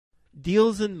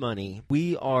Deals and money.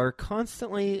 We are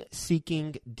constantly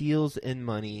seeking deals and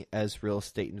money as real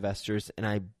estate investors, and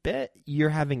I bet you're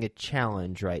having a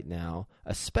challenge right now,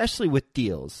 especially with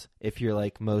deals, if you're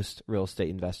like most real estate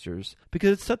investors, because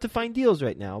it's tough to find deals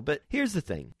right now. But here's the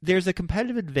thing. There's a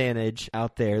competitive advantage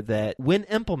out there that when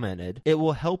implemented, it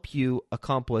will help you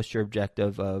accomplish your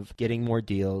objective of getting more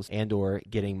deals and or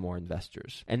getting more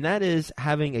investors. And that is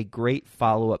having a great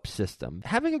follow-up system.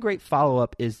 Having a great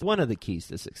follow-up is one of the keys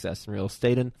to success in real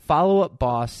estate, and Follow Up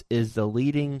Boss is the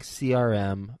leading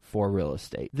CRM for real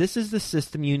estate. This is the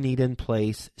system you need in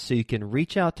place so you can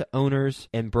reach out to owners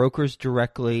and brokers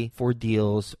directly for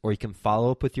deals, or you can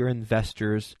follow up with your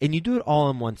investors, and you do it all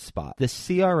in one spot. The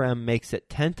CRM makes it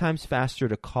 10 times faster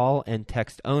to call and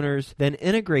text owners, then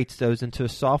integrates those into a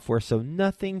software so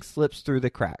nothing slips through the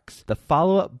cracks. The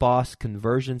Follow Up Boss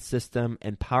conversion system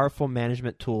and powerful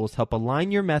management tools help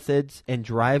align your methods and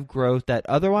drive growth that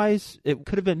otherwise it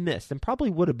could have been missed and probably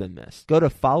would have been missed. Go to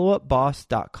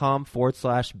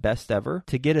followupboss.com/best ever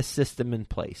to get a system in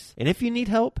place. And if you need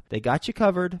help, they got you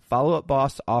covered. Follow Up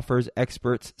Boss offers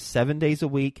experts 7 days a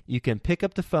week. You can pick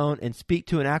up the phone and speak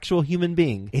to an actual human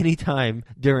being anytime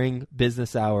during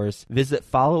business hours. Visit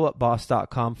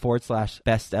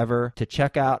followupboss.com/best ever to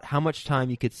check out how much time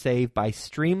you could save by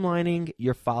streamlining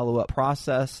your follow-up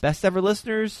process. Best Ever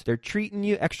listeners, they're treating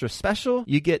you extra special.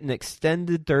 You get an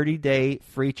extended 30-day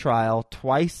free trial,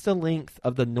 twice the length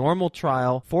of the normal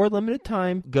trial for a limited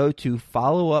time. Go to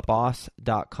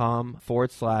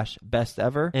followupboss.com/best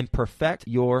ever and perfect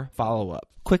your follow-up.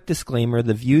 Quick disclaimer,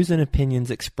 the views and opinions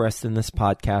expressed in this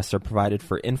podcast are provided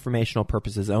for informational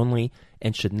purposes only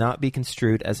and should not be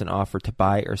construed as an offer to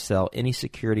buy or sell any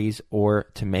securities or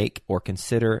to make or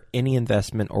consider any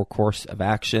investment or course of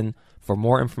action. For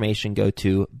more information, go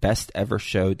to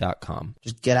bestevershow.com.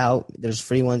 Just get out. There's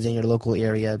free ones in your local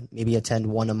area. Maybe attend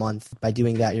one a month. By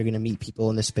doing that, you're going to meet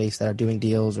people in the space that are doing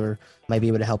deals or might be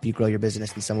able to help you grow your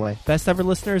business in some way. Best Ever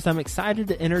listeners, I'm excited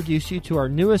to introduce you to our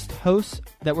newest host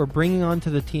that we're bringing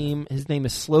onto the team. His name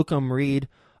is Slocum Reed.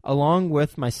 Along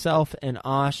with myself and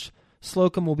Ash,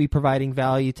 Slocum will be providing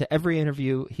value to every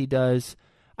interview he does.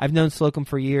 I've known Slocum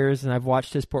for years, and I've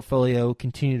watched his portfolio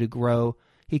continue to grow.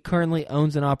 He currently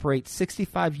owns and operates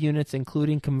 65 units,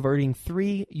 including converting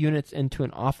 3 units into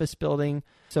an office building.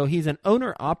 So he's an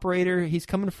owner-operator. He's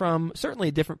coming from certainly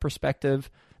a different perspective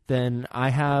than I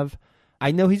have.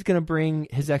 I know he's going to bring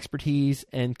his expertise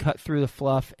and cut through the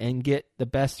fluff and get the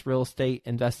best real estate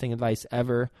investing advice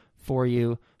ever for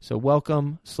you. So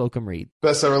welcome, Slocum Reed.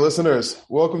 Best Ever listeners,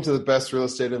 welcome to the Best Real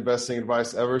Estate Investing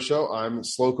Advice Ever show. I'm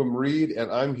Slocum Reed, and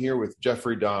I'm here with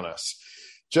Jeffrey Donis.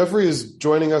 Jeffrey is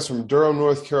joining us from Durham,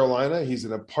 North Carolina. He's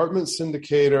an apartment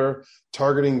syndicator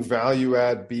targeting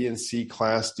value-add B and C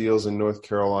class deals in North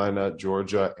Carolina,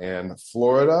 Georgia, and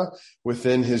Florida.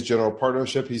 Within his general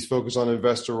partnership, he's focused on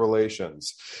investor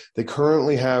relations. They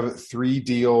currently have 3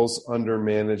 deals under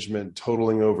management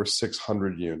totaling over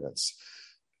 600 units.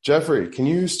 Jeffrey, can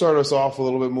you start us off a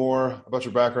little bit more about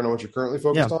your background and what you're currently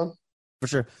focused on? For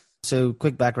sure. So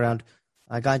quick background.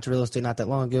 I got into real estate not that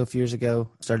long ago, a few years ago.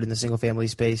 Started in the single-family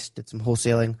space, did some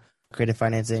wholesaling, creative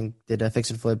financing, did a fix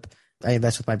and flip. I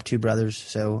invest with my 2 brothers.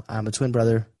 So I'm a twin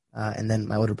brother, and then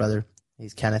my older brother,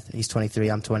 he's Kenneth. He's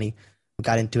 23, I'm 20. We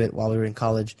got into it while we were in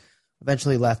college.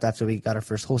 Eventually left after we got our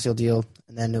first wholesale deal.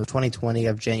 And then in 2020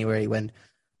 of January, when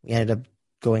we ended up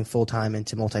going full-time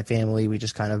into multifamily, we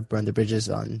just kind of burned the bridges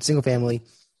on single-family.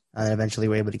 And then eventually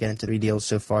we're able to get into 3 deals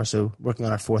so far. So working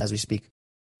on our 4th as we speak.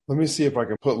 Let me see if I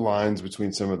can put lines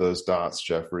between some of those dots,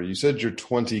 Jeffrey. You said you're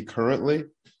 20 currently?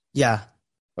 Yeah.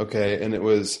 Okay, and it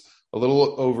was a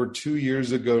little over 2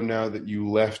 years ago now that you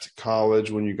left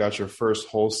college when you got your first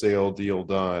wholesale deal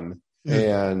done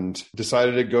and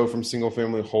decided to go from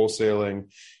single-family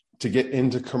wholesaling to get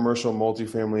into commercial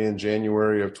multifamily in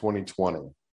January of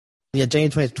 2020. Yeah, January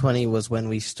 2020 was when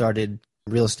we started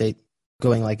real estate,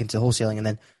 going like into wholesaling, and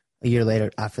then a year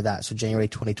later after that, so January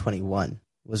 2021.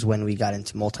 Was when we got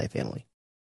into multifamily.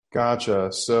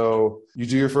 Gotcha. So you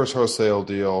do your first wholesale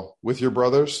deal with your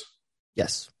brothers?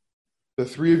 Yes. The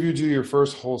 3 of you do your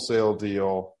first wholesale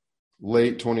deal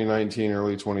late 2019,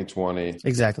 early 2020.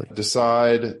 Exactly.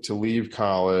 Decide to leave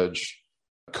college.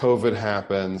 COVID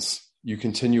happens. You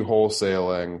continue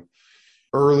wholesaling.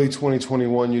 Early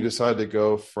 2021, you decide to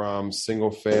go from single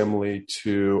family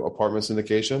to apartment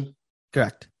syndication?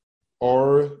 Correct.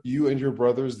 Are you and your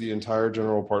brothers the entire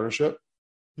general partnership?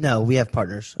 No, we have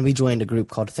partners. We joined a group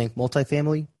called Think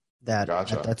Multifamily.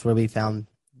 Gotcha. That's where we found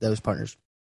those partners.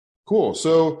 Cool.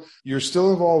 So you're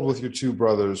still involved with your 2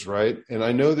 brothers, right? And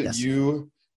I know that Yes.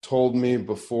 You told me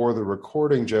before the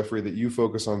recording, Jeffrey, that you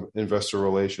focus on investor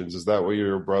relations. Is that what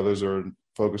your brothers are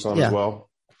focus on Yeah. as well?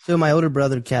 So my older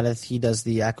brother, Kenneth, he does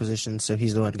the acquisition. So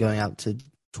he's the one going out to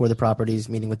tour the properties,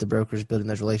 meeting with the brokers, building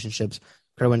those relationships.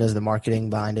 Kerwin does the marketing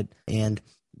behind it. And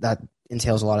that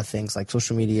entails a lot of things like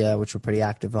social media, which we're pretty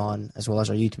active on, as well as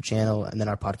our YouTube channel and then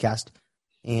our podcast.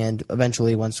 And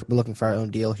eventually, once we're looking for our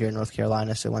own deal here in North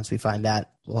Carolina, so once we find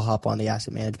that, we'll hop on the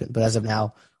asset management. But as of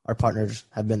now, our partners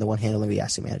have been the one handling the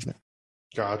asset management.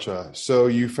 Gotcha. So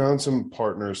you found some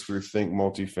partners through Think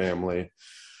Multifamily.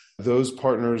 Those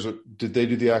partners, did they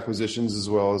do the acquisitions as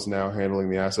well as now handling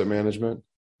the asset management?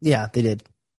 Yeah, they did.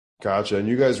 Gotcha. And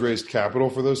you guys raised capital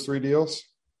for those 3 deals?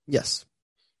 Yes.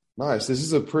 Nice. This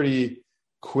is a pretty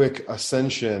quick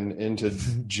ascension into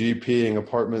GPing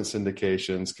apartment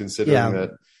syndications, considering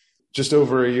that just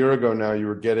over a year ago now you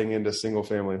were getting into single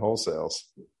family wholesales.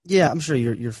 Yeah, I'm sure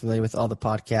you're familiar with all the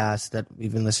podcasts that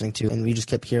we've been listening to, and we just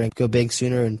kept hearing go big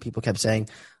sooner, and people kept saying,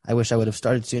 I wish I would have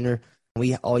started sooner.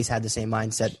 We always had the same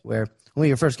mindset where when we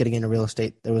were first getting into real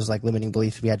estate, there was like limiting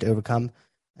beliefs we had to overcome,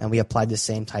 and we applied the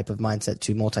same type of mindset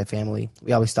to multifamily.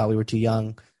 We always thought we were too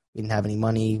young, we didn't have any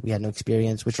money, we had no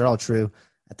experience, which are all true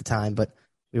at the time, but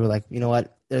we were like, you know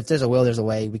what, if there's a will, there's a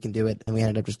way, we can do it, and we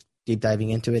ended up just deep diving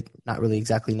into it, not really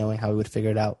exactly knowing how we would figure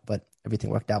it out, but everything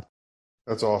worked out.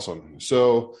 That's awesome.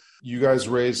 So you guys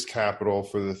raised capital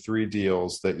for the 3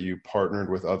 deals that you partnered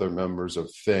with other members of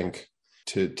Think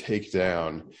to take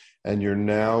down. And you're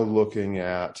now looking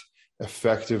at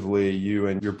effectively you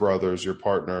and your brothers, your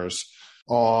partners,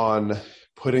 on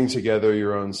putting together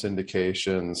your own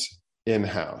syndications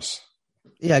in-house.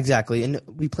 Yeah, exactly. And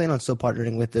we plan on still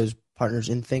partnering with those partners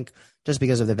in Think just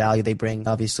because of the value they bring,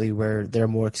 obviously, where they're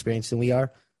more experienced than we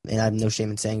are. And I have no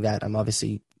shame in saying that. I'm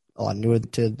obviously a lot newer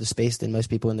to the space than most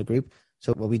people in the group.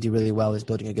 So what we do really well is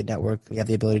building a good network. We have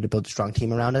the ability to build a strong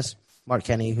team around us. Mark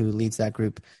Kenny, who leads that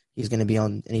group, he's going to be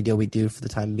on any deal we do for the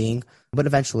time being. But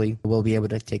eventually, we'll be able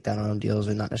to take down our own deals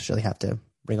and not necessarily have to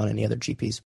bring on any other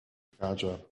GPs.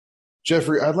 Gotcha.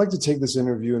 Jeffrey, I'd like to take this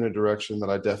interview in a direction that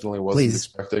I definitely wasn't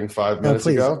expecting 5 minutes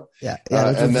ago. Yeah.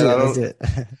 And then let's do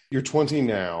it. You're 20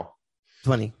 now.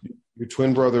 20. Your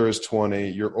twin brother is 20.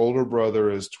 Your older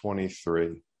brother is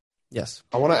 23. Yes.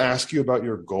 I want to ask you about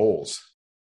your goals.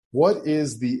 What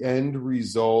is the end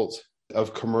result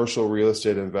of commercial real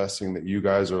estate investing that you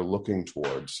guys are looking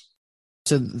towards?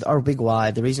 So our big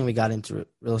why, the reason we got into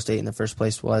real estate in the first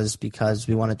place was because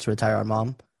we wanted to retire our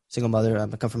mom, single mother. I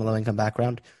come from a low-income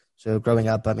background. So growing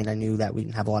up, I knew that we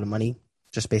didn't have a lot of money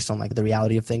just based on the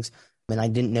reality of things. I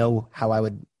didn't know how I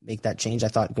would make that change. I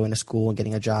thought going to school and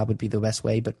getting a job would be the best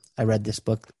way, but I read this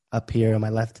book up here on my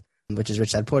left, which is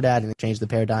Rich Dad Poor Dad, and it changed the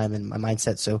paradigm and my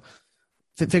mindset. So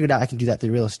figured out I can do that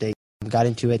through real estate. Got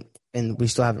into it, and we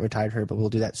still haven't retired her, but we'll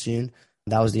do that soon.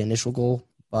 That was the initial goal.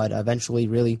 But eventually,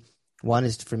 really, one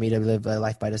is for me to live a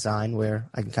life by design where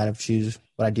I can kind of choose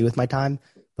what I do with my time,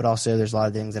 but also there's a lot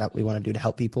of things that we want to do to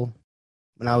help people.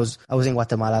 When I was in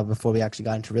Guatemala before we actually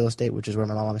got into real estate, which is where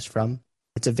my mom is from.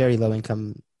 It's a very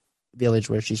low-income village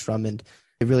where she's from, and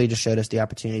it really just showed us the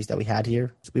opportunities that we had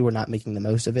here. So we were not making the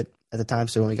most of it at the time,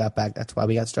 so when we got back, that's why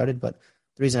we got started. But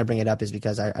the reason I bring it up is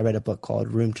because I read a book called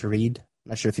Room to Read. I'm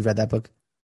not sure if you've read that book.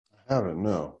 I haven't,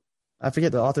 no. I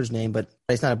forget the author's name, but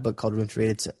it's not a book called Room to Read.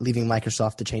 It's Leaving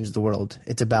Microsoft to Change the World.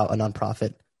 It's about a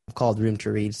nonprofit called Room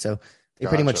to Read. So they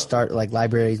pretty much start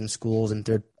libraries and schools in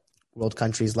third world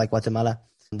countries like Guatemala.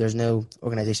 There's no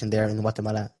organization there in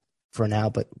Guatemala for now,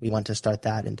 but we want to start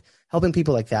that. And helping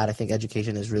people like that, I think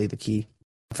education is really the key.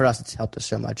 For us, it's helped us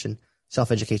so much, and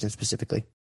self-education specifically.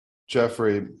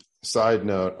 Jeffrey, side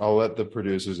note, I'll let the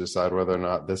producers decide whether or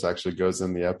not this actually goes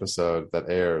in the episode that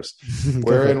airs.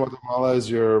 Where in Guatemala is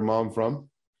your mom from?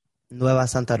 Nueva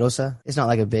Santa Rosa. It's not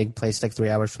like a big place, 3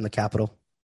 hours from the capital.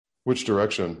 Which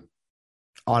direction?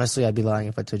 Honestly, I'd be lying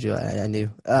if I told you I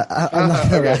knew. I'm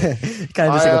not okay.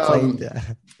 Kind of just like a plane.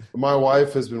 My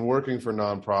wife has been working for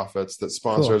nonprofits that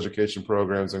sponsor education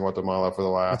programs in Guatemala for the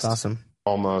last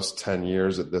almost 10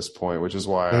 years at this point, which is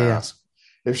why I asked.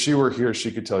 If she were here,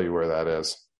 she could tell you where that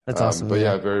is. That's awesome. But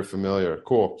very familiar.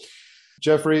 Cool.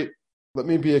 Jeffrey, let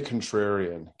me be a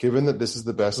contrarian. Given that this is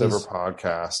the best ever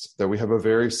podcast, that we have a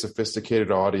very sophisticated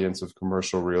audience of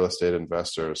commercial real estate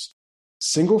investors,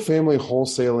 single family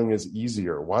wholesaling is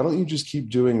easier. Why don't you just keep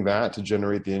doing that to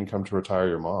generate the income to retire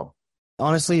your mom?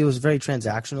 Honestly, it was very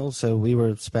transactional. So we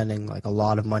were spending a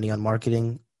lot of money on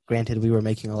marketing. Granted, we were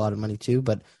making a lot of money too,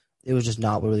 but it was just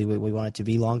not really what we wanted to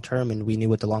be long term. And we knew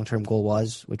what the long term goal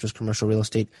was, which was commercial real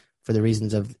estate, for the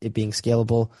reasons of it being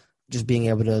scalable, just being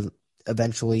able to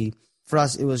eventually, for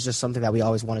us, it was just something that we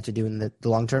always wanted to do in the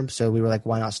long term. So we were like,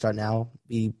 why not start now?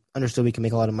 We understood we can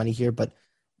make a lot of money here, but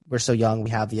we're so young,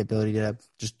 we have the ability to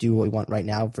just do what we want right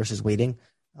now versus waiting.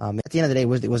 At the end of the day,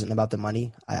 it wasn't about the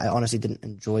money. I honestly didn't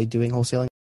enjoy doing wholesaling.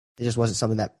 It just wasn't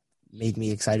something that made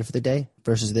me excited for the day.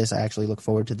 Versus this, I actually look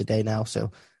forward to the day now.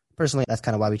 So personally, that's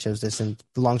kind of why we chose this. And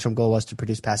the long-term goal was to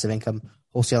produce passive income.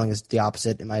 Wholesaling is the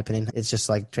opposite, in my opinion. It's just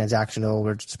like transactional.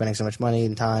 We're spending so much money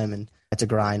and time, and it's a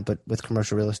grind. But with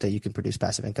commercial real estate, you can produce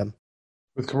passive income.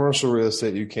 With commercial real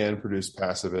estate, you can produce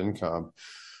passive income.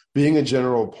 Being a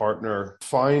general partner,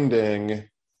 finding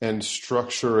and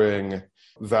structuring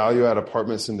value-add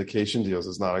apartment syndication deals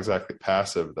is not exactly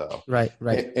passive, though. Right.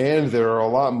 And there are a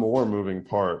lot more moving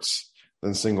parts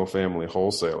than single-family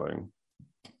wholesaling.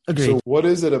 Agreed. So what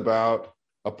is it about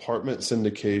apartment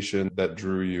syndication that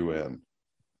drew you in?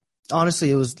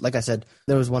 Honestly, it was, like I said,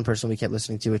 there was one person we kept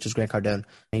listening to, which was Grant Cardone. And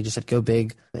he just said, go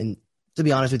big. And to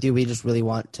be honest with you, we just really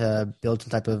want to build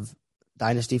some type of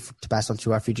dynasty to pass on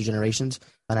to our future generations.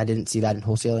 And I didn't see that in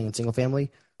wholesaling and single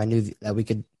family. I knew that we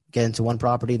could get into one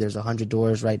property. There's 100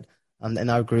 doors, right? In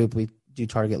our group, we do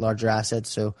target larger assets.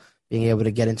 So being able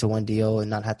to get into one deal and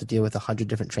not have to deal with 100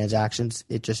 different transactions,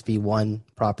 it just be one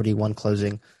property, one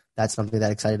closing. That's something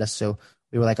that excited us. So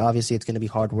we were like, obviously it's going to be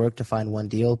hard work to find one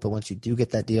deal, but once you do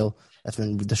get that deal, that's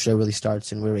when the show really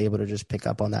starts. And we were able to just pick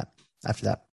up on that after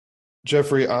that.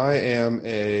 Jeffrey, I am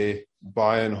a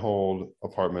buy and hold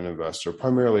apartment investor,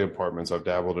 primarily apartments. I've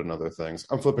dabbled in other things.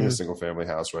 I'm flipping a single family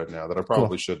house right now that I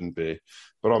probably shouldn't be,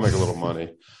 but I'll make a little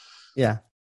money. Yeah.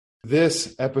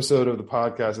 This episode of the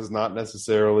podcast is not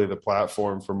necessarily the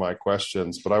platform for my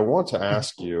questions, but I want to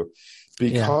ask you,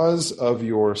 because of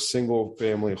your single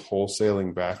family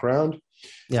wholesaling background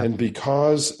and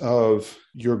because of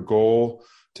your goal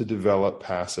to develop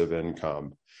passive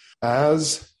income,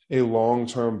 as a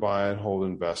long-term buy and hold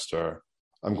investor,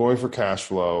 I'm going for cash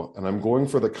flow and I'm going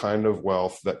for the kind of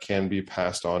wealth that can be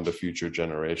passed on to future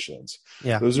generations.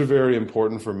 Yeah. Those are very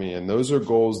important for me. And those are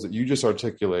goals that you just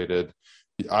articulated.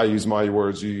 I use my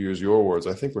words, you use your words.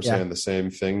 I think we're saying the same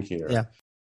thing here. Yeah.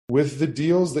 With the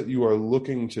deals that you are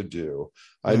looking to do,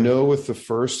 I know with the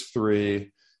first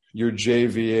three, you're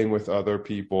JVing with other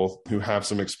people who have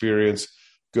some experience.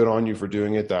 Good on you for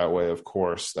doing it that way, of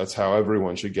course. That's how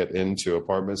everyone should get into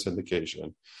apartment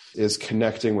syndication, is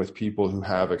connecting with people who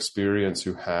have experience,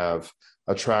 who have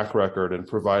a track record, and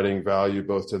providing value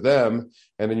both to them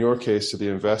and, in your case, to the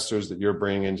investors that you're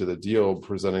bringing into the deal,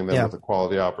 presenting them with a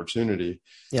quality opportunity.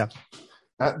 Yeah.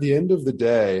 At the end of the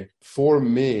day, for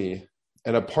me,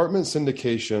 an apartment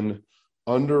syndication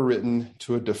underwritten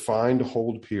to a defined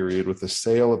hold period with a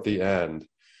sale at the end,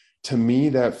 to me,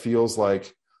 that feels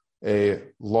like a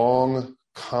long,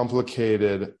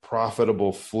 complicated,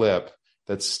 profitable flip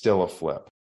that's still a flip.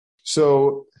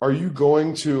 So are you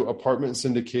going to apartment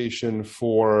syndication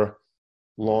for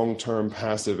long-term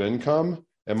passive income?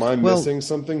 Am I missing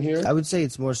something here? I would say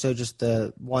it's more so just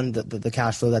the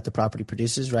cash flow that the property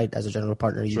produces, right? As a general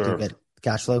partner, you do get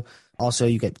cash flow. Also,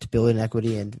 you get to build in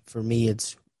equity. And for me,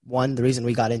 it's the reason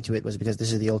we got into it was because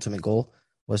this is the ultimate goal,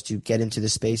 was to get into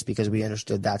this space because we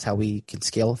understood that's how we can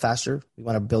scale faster. We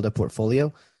want to build a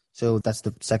portfolio. So that's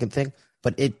the second thing.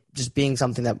 But it just being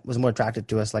something that was more attractive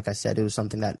to us, like I said, it was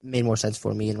something that made more sense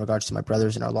for me in regards to my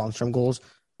brothers and our long-term goals,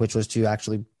 which was to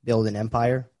actually build an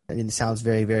empire. And it sounds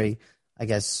very, very, I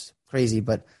guess, crazy,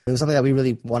 but it was something that we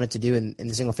really wanted to do. And in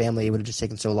the single family, it would have just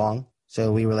taken so long.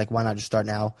 So we were like, why not just start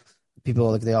now?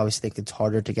 People, they always think it's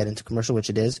harder to get into commercial,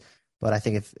 which it is. But I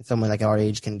think if someone like our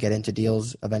age can get into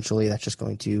deals, eventually that's just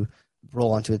going to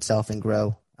roll onto itself and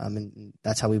grow. And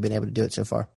that's how we've been able to do it so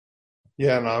far.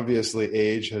 Yeah, and obviously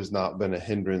age has not been a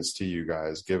hindrance to you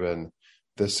guys, given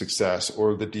the success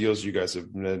or the deals you guys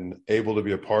have been able to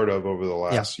be a part of over the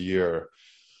last year,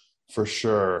 for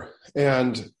sure.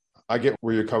 And I get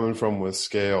where you're coming from with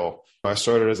scale. I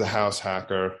started as a house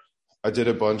hacker. I did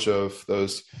a bunch of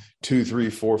those 2, 3,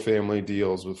 4 family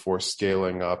deals before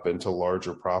scaling up into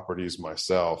larger properties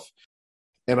myself.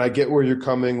 And I get where you're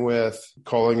coming with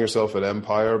calling yourself an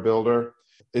empire builder.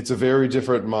 It's a very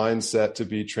different mindset to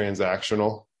be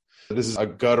transactional. This is a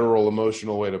guttural,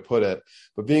 emotional way to put it.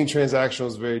 But being transactional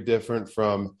is very different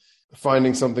from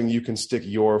finding something you can stick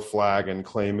your flag and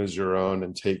claim as your own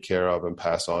and take care of and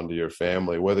pass on to your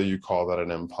family, whether you call that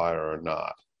an empire or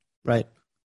not. Right.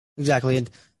 Exactly. And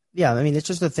yeah, I mean, it's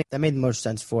just the thing that made the most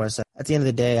sense for us. At the end of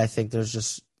the day, I think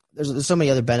there's so many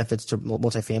other benefits to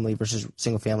multifamily versus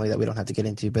single family that we don't have to get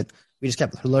into, but we just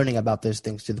kept learning about those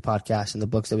things through the podcast and the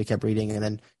books that we kept reading. And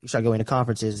then you start going to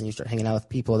conferences and you start hanging out with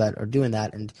people that are doing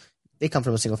that. And they come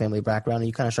from a single family background and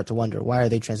you kind of start to wonder, why are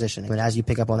they transitioning? But as you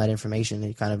pick up on that information,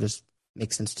 it kind of just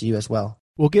makes sense to you as well.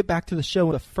 We'll get back to the show,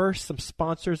 but first, some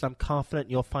sponsors I'm confident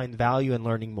you'll find value in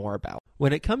learning more about.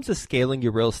 When it comes to scaling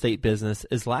your real estate business,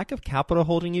 is lack of capital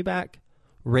holding you back?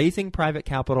 Raising private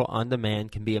capital on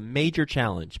demand can be a major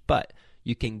challenge, but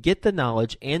you can get the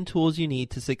knowledge and tools you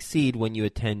need to succeed when you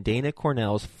attend Dana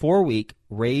Cornell's 4-week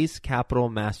Raise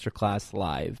Capital Masterclass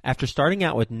Live. After starting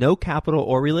out with no capital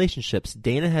or relationships,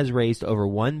 Dana has raised over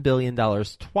 $1 billion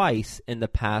twice in the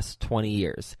past 20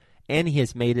 years. And he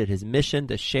has made it his mission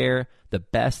to share the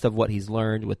best of what he's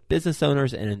learned with business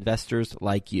owners and investors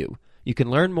like you. You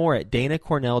can learn more at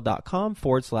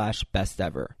danacornell.com/best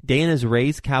ever. Dana's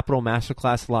Raise Capital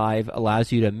Masterclass Live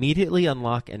allows you to immediately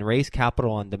unlock and raise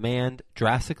capital on demand,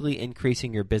 drastically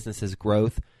increasing your business's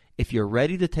growth. If you're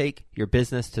ready to take your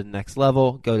business to the next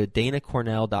level, go to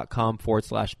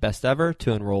danacornell.com/best ever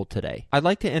to enroll today. I'd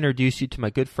like to introduce you to my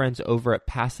good friends over at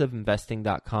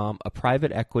PassiveInvesting.com, a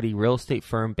private equity real estate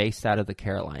firm based out of the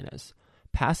Carolinas.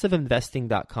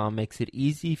 PassiveInvesting.com makes it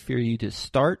easy for you to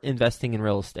start investing in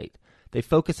real estate. They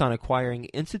focus on acquiring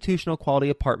institutional quality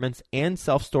apartments and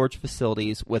self-storage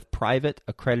facilities with private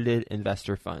accredited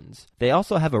investor funds. They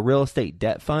also have a real estate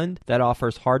debt fund that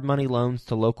offers hard money loans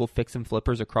to local fix and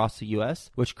flippers across the U.S.,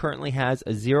 which currently has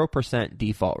a 0%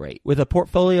 default rate. With a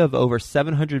portfolio of over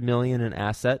 $700 million in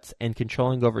assets and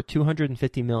controlling over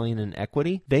 $250 million in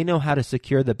equity, they know how to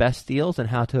secure the best deals and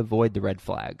how to avoid the red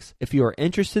flags. If you are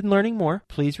interested in learning more,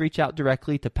 please reach out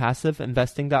directly to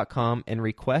PassiveInvesting.com and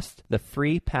request the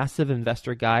free Passive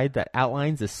Investor Guide that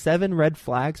outlines the 7 red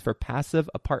flags for passive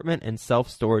apartment and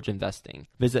self-storage investing.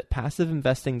 Visit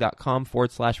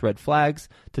PassiveInvesting.com/red flags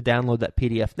to download that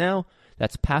PDF now.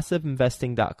 That's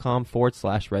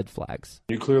PassiveInvesting.com/red flags.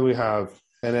 You clearly have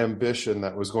an ambition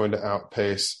that was going to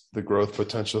outpace the growth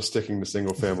potential sticking to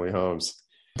single family homes.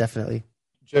 Definitely.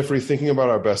 Jeffrey, thinking about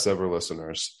our best ever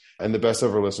listeners and the best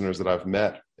ever listeners that I've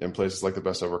met in places like the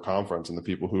Best Ever Conference and the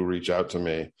people who reach out to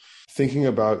me, thinking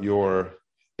about your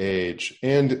age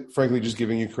and frankly, just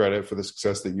giving you credit for the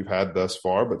success that you've had thus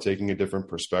far, but taking a different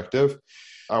perspective.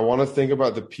 I want to think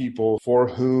about the people for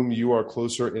whom you are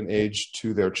closer in age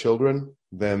to their children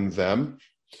than them.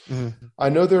 Mm-hmm. I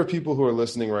know there are people who are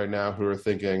listening right now who are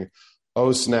thinking,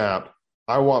 oh, snap,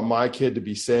 I want my kid to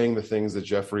be saying the things that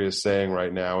Jeffrey is saying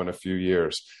right now in a few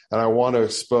years. And I want to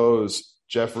expose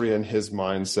Jeffrey and his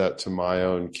mindset to my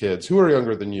own kids who are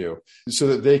younger than you so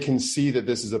that they can see that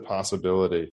this is a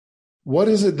possibility. What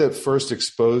is it that first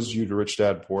exposed you to Rich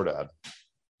Dad, Poor Dad?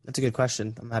 That's a good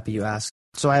question. I'm happy you asked.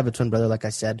 So I have a twin brother, like I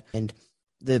said, and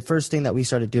the first thing that we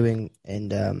started doing,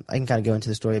 and I can kind of go into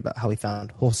the story about how we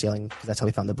found wholesaling, because that's how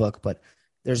we found the book, but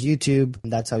there's YouTube,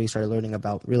 and that's how we started learning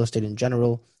about real estate in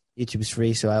general. YouTube is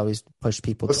free, so I always push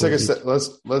people. Let's take a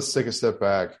step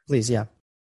back. Please, yeah.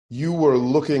 You were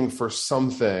looking for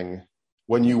something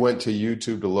when you went to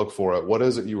YouTube to look for it. What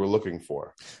is it you were looking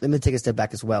for? Let me take a step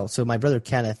back as well. So my brother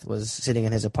Kenneth was sitting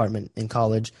in his apartment in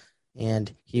college,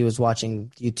 and he was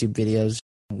watching YouTube videos.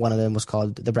 One of them was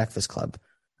called The Breakfast Club.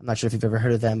 I'm not sure if you've ever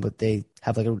heard of them, but they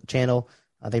have like a channel.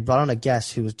 They brought on a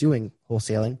guest who was doing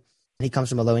wholesaling. He comes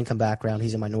from a low-income background.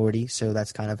 He's a minority, so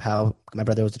that's kind of how my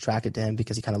brother was attracted to him,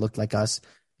 because he kind of looked like us.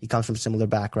 He comes from a similar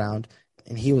background,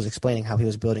 and he was explaining how he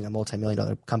was building a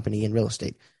multi-million-dollar company in real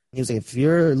estate. He was like, if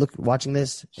you're watching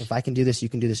this, if I can do this, you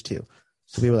can do this too.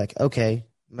 So we were like, okay.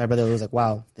 My brother was like,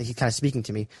 wow. He's kind of speaking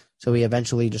to me. So we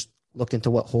eventually just looked into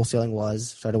what wholesaling was,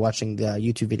 started watching the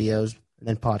YouTube videos, and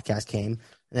then podcast came.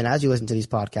 And then as you listen to these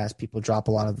podcasts, people drop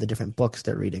a lot of the different books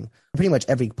they're reading. Pretty much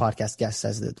every podcast guest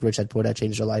says that Rich Dad Poor Dad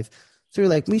changed their life. So we're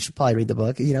like, we should probably read the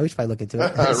book. You know, we should probably look into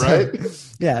it. Right?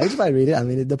 Yeah, we should probably read it. I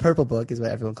mean, the purple book is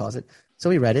what everyone calls it. So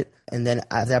we read it. And then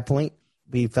at that point,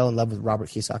 we fell in love with Robert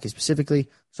Kiyosaki specifically,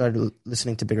 started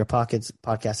listening to Bigger Pockets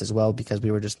podcasts as well, because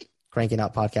we were just cranking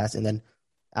out podcasts. And then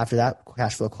after that,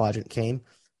 Cash Flow Quadrant came,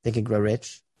 Think and Grow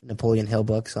Rich, Napoleon Hill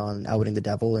books on Outwitting the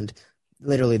Devil. And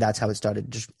literally that's how it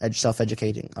started, just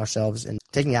self-educating ourselves and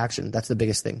taking action. That's the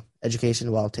biggest thing,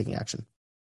 education while taking action.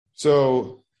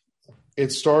 So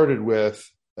it started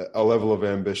with a level of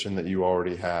ambition that you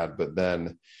already had, but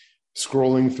then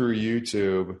scrolling through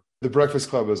YouTube. The Breakfast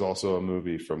Club is also a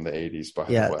movie from the 80s, by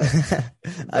the way.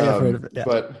 I have heard of it. Yeah.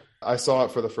 But I saw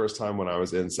it for the first time when I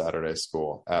was in Saturday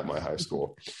school at my high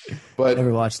school. But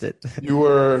never watched it. You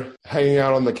were hanging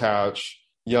out on the couch,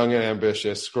 young and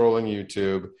ambitious, scrolling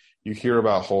YouTube. You hear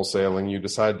about wholesaling. You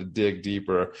decide to dig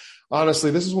deeper. Honestly,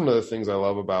 this is one of the things I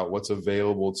love about what's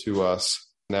available to us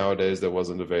nowadays that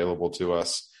wasn't available to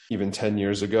us even 10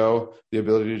 years ago. The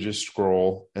ability to just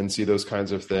scroll and see those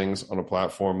kinds of things on a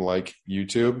platform like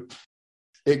YouTube.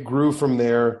 It grew from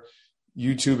there.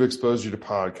 YouTube exposed you to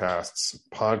podcasts.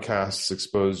 Podcasts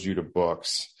exposed you to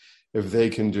books. If they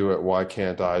can do it, why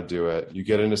can't I do it? You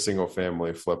get into single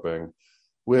family flipping,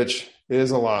 which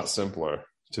is a lot simpler,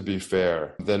 to be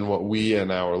fair, than what we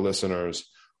and our listeners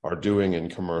are doing in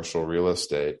commercial real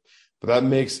estate. But that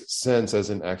makes sense as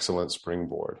an excellent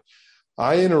springboard.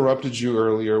 I interrupted you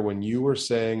earlier when you were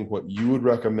saying what you would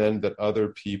recommend that other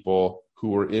people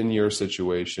who are in your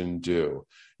situation do.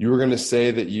 You were going to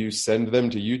say that you send them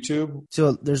to YouTube?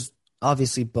 So there's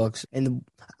obviously books. And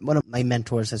one of my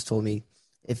mentors has told me,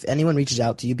 if anyone reaches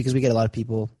out to you, because we get a lot of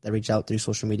people that reach out through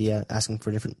social media asking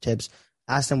for different tips,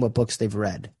 ask them what books they've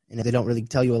read. And if they don't really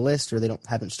tell you a list or they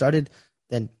haven't started,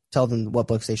 then tell them what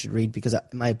books they should read, because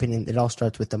in my opinion, it all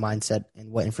starts with the mindset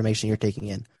and what information you're taking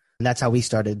in. And that's how we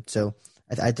started. So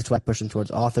that's why I push them towards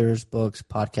authors, books,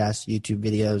 podcasts, YouTube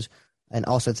videos, and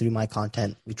also through my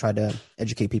content, we try to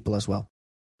educate people as well.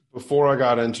 Before I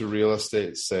got into real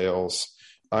estate sales,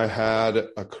 I had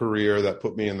a career that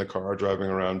put me in the car driving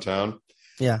around town.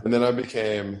 Yeah. And then I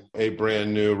became a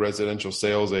brand new residential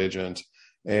sales agent,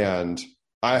 and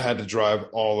I had to drive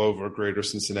all over greater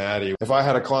Cincinnati. If I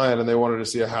had a client and they wanted to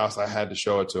see a house, I had to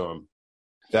show it to them.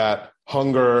 That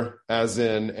hunger as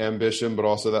in ambition, but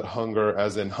also that hunger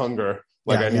as in hunger,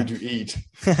 like I need to eat.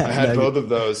 I had both of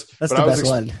those. That's the best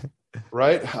one.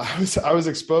 Right? I was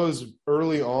exposed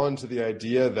early on to the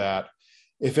idea that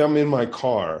if I'm in my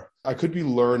car, I could be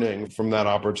learning from that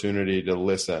opportunity to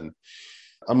listen.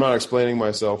 I'm not explaining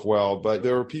myself well, but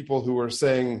there were people who were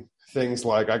saying things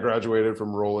like, I graduated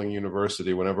from Rolling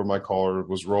University. Whenever my car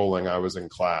was rolling, I was in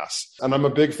class. And I'm a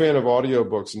big fan of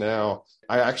audiobooks now.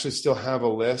 I actually still have a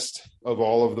list of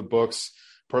all of the books,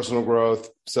 personal growth,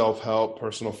 self-help,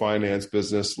 personal finance,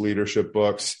 business, leadership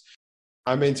books.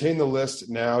 I maintain the list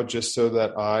now just so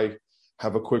that I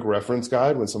have a quick reference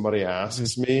guide when somebody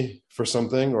asks me for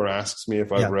something or asks me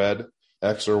if I've read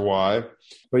X or Y.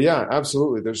 But yeah,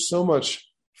 absolutely. There's so much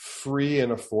free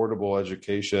and affordable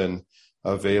education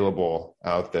available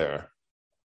out there.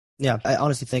 Yeah, I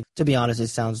honestly think, to be honest, it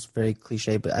sounds very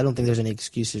cliche, but I don't think there's any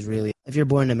excuses really. If you're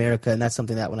born in America, and that's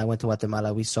something that when I went to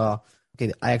Guatemala, we saw,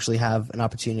 okay, I actually have an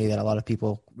opportunity that a lot of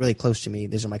people really close to me,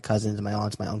 these are my cousins, my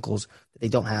aunts, my uncles, that they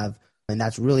don't have. And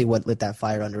that's really what lit that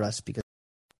fire under us, because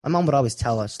my mom would always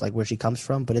tell us like where she comes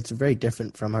from, but it's very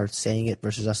different from her saying it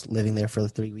versus us living there for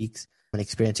 3 weeks and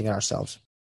experiencing it ourselves.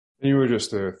 You were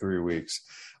just there 3 weeks.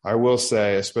 I will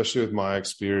say, especially with my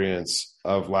experience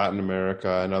of Latin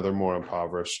America and other more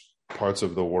impoverished parts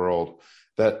of the world,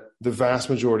 that the vast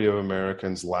majority of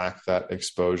Americans lack that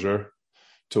exposure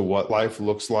to what life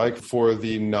looks like for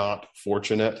the not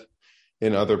fortunate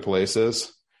in other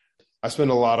places. I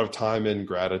spend a lot of time in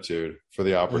gratitude for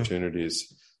the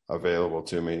opportunities available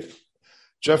to me.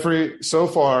 Jeffrey, so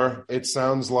far, it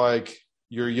sounds like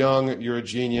you're young, you're a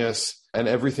genius, and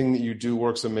everything that you do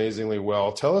works amazingly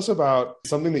well. Tell us about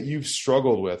something that you've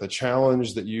struggled with, a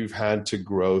challenge that you've had to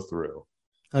grow through.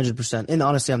 100%. And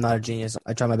honestly, I'm not a genius.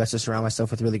 I try my best to surround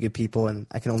myself with really good people, and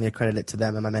I can only accredit it to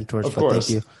them and my mentors. Of course.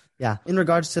 Thank you. Yeah. In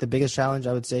regards to the biggest challenge,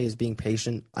 I would say is being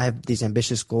patient. I have these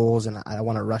ambitious goals and I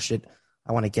want to rush it.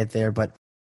 I want to get there. But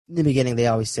in the beginning, they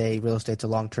always say real estate's a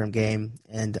long-term game.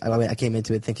 And I came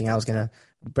into it thinking I was going to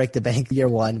break the bank year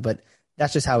one, but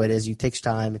that's just how it is. It takes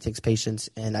time. It takes patience.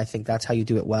 And I think that's how you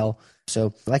do it well.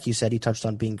 So like you said, you touched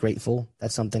on being grateful.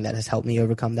 That's something that has helped me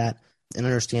overcome that, and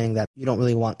understanding that you don't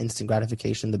really want instant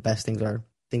gratification. The best things are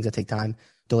things that take time,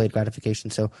 delayed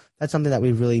gratification. So that's something that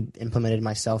we really implemented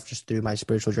myself just through my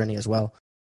spiritual journey as well.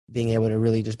 Being able to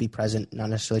really just be present, not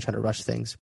necessarily trying to rush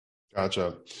things.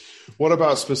 Gotcha. What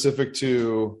about specific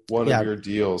to one of your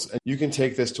deals? And you can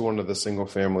take this to one of the single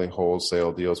family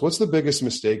wholesale deals. What's the biggest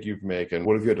mistake you've made and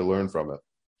what have you had to learn from it?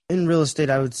 In real estate,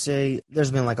 I would say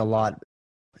there's been like a lot.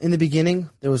 In the beginning,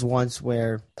 there was once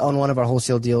where on one of our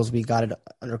wholesale deals, we got it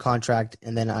under contract,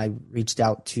 and then I reached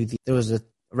out to there was a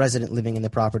resident living in the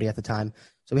property at the time.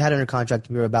 So we had it under contract.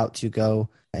 We were about to go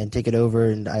and take it over,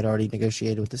 and I'd already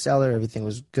negotiated with the seller. Everything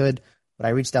was good. But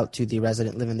I reached out to the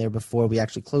resident living there before we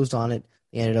actually closed on it.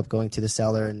 They ended up going to the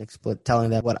seller and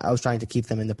telling them what I was trying to keep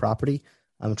them in the property.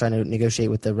 I'm trying to negotiate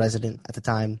with the resident at the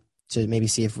time to maybe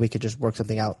see if we could just work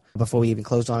something out before we even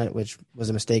closed on it, which was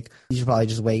a mistake. You should probably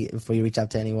just wait before you reach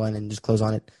out to anyone and just close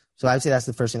on it. So I would say that's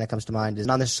the first thing that comes to mind, is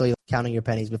not necessarily counting your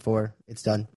pennies before it's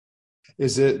done.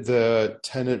 Is it the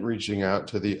tenant reaching out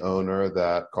to the owner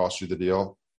that cost you the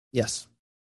deal? Yes.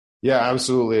 Yeah,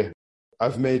 absolutely.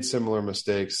 I've made similar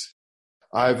mistakes.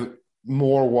 I've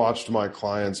more watched my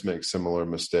clients make similar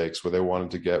mistakes where they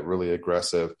wanted to get really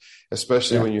aggressive,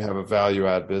 especially when you have a value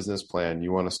add business plan.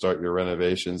 You want to start your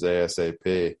renovations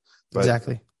ASAP. But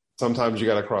exactly. Sometimes you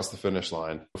got to cross the finish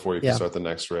line before you can start the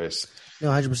next race. No,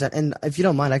 100%. And if you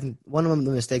don't mind, one of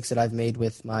the mistakes that I've made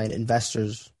with my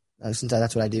investors, since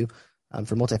that's what I do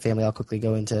for multifamily, I'll quickly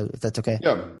go into, if that's okay.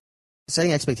 Yeah.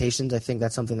 Setting expectations, I think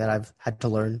that's something that I've had to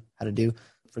learn how to do.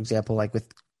 For example, like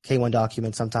with K-1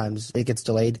 document, sometimes it gets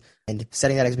delayed, and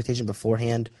setting that expectation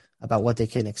beforehand about what they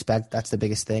can expect, that's the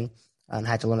biggest thing. And I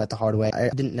had to learn that the hard way. I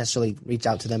didn't necessarily reach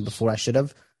out to them before I should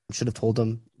have told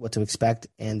them what to expect,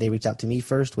 and they reached out to me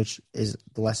first, which is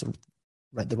the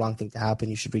wrong thing to happen.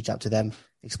 You should reach out to them,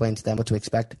 explain to them what to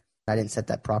expect. I didn't set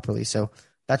that properly. So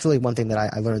that's really one thing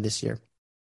that I learned this year.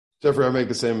 Jeffrey, I make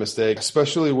the same mistake,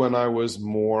 especially when I was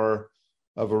more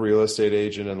of a real estate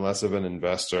agent and less of an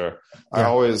investor. Yeah. I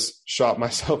always shot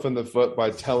myself in the foot by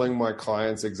telling my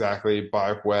clients exactly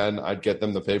by when I'd get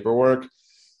them the paperwork.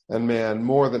 And man,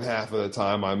 more than half of the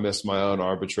time I missed my own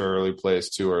arbitrarily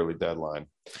placed too early deadline.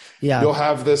 Yeah. You'll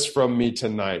have this from me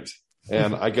tonight.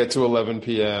 And I get to 11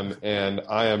 p.m. and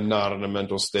I am not in a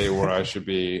mental state where I should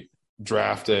be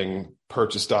drafting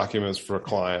purchase documents for a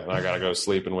client, and I got to go to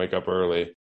sleep and wake up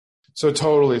early. So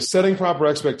totally setting proper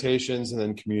expectations and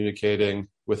then communicating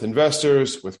with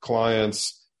investors, with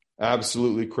clients,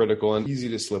 absolutely critical and easy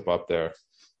to slip up there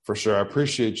for sure. I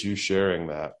appreciate you sharing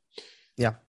that.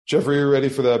 Yeah. Jeffrey, you ready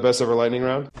for the best ever lightning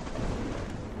round?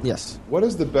 Yes. What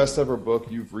is the best ever book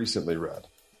you've recently read?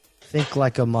 Think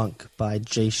Like a Monk by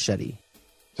Jay Shetty.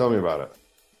 Tell me about it.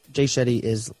 Jay Shetty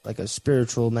is like a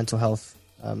spiritual mental health,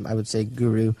 I would say,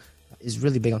 guru. Is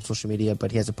really big on social media, but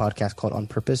he has a podcast called On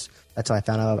Purpose. That's how I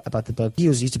found out about the book. He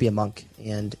used to be a monk,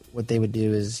 and what they would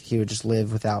do is he would just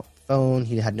live without phone.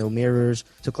 He had no mirrors,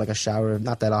 took like a shower,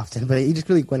 not that often, but he just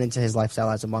really went into his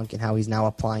lifestyle as a monk and how he's now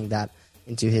applying that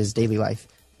into his daily life.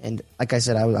 And like I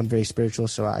said, I'm very spiritual,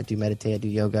 so I do meditate, I do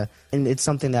yoga, and it's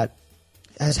something that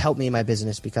has helped me in my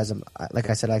business because, like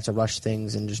I said, I like to rush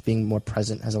things, and just being more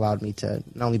present has allowed me to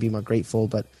not only be more grateful,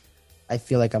 but I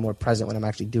feel like I'm more present when I'm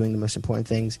actually doing the most important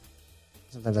things.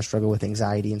 Sometimes I struggle with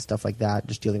anxiety and stuff like that,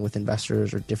 just dealing with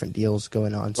investors or different deals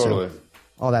going on. Totally. So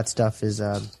all that stuff is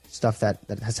stuff that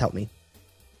has helped me.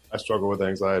 I struggle with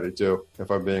anxiety too,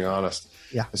 if I'm being honest.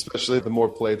 Yeah. Especially the more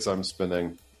plates I'm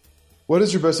spinning. What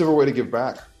is your best ever way to give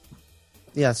back?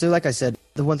 Yeah, so like I said,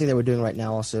 the one thing that we're doing right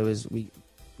now also is we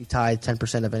tithe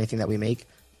 10% of anything that we make.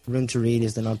 Room to Read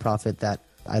is the nonprofit that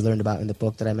I learned about in the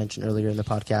book that I mentioned earlier in the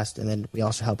podcast. And then we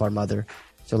also help our mother.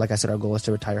 So like I said, our goal is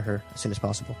to retire her as soon as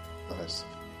possible. Nice.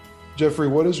 Jeffrey,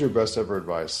 what is your best ever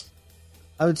advice?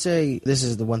 I would say this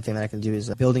is the one thing that I can do is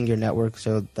building your network.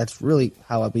 So that's really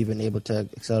how we've been able to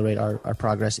accelerate our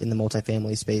progress in the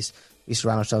multifamily space. We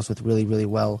surround ourselves with really, really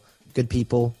good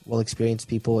people, well-experienced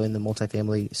people in the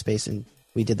multifamily space. And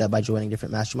we did that by joining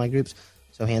different mastermind groups.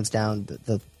 So hands down,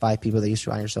 the 5 people that you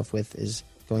surround yourself with is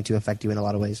going to affect you in a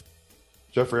lot of ways.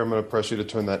 Jeffrey, I'm going to press you to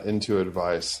turn that into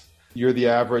advice. You're the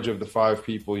average of the 5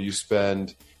 people you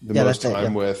spend the most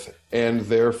time with, and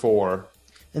therefore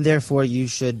you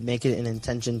should make it an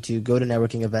intention to go to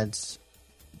networking events.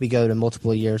 We go to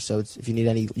multiple a year, so if you need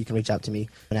any, you can reach out to me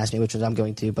and ask me which ones I'm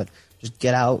going to, but just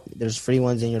get out. There's free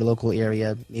ones in your local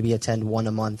area. Maybe attend one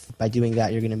a month. By doing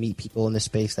that, you're going to meet people in the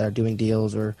space that are doing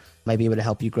deals or might be able to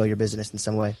help you grow your business in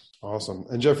some way. Awesome.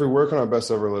 And Jeffrey, where can our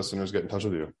best ever listeners get in touch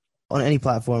with you? On any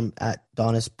platform at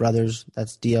Donis Brothers.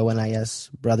 That's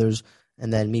Donis Brothers.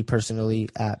 And then me personally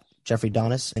at Jeffrey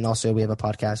Donis. And also we have a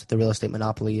podcast, The Real Estate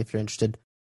Monopoly, if you're interested.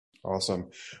 Awesome.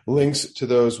 Links to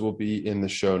those will be in the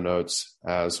show notes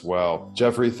as well.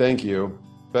 Jeffrey, thank you.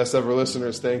 Best ever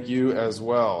listeners, thank you as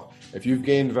well. If you've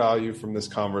gained value from this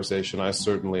conversation, I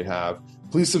certainly have.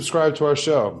 Please subscribe to our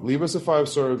show. Leave us a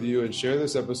 5-star review and share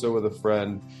this episode with a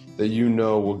friend that you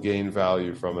know will gain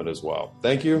value from it as well.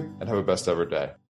 Thank you and have a best ever day.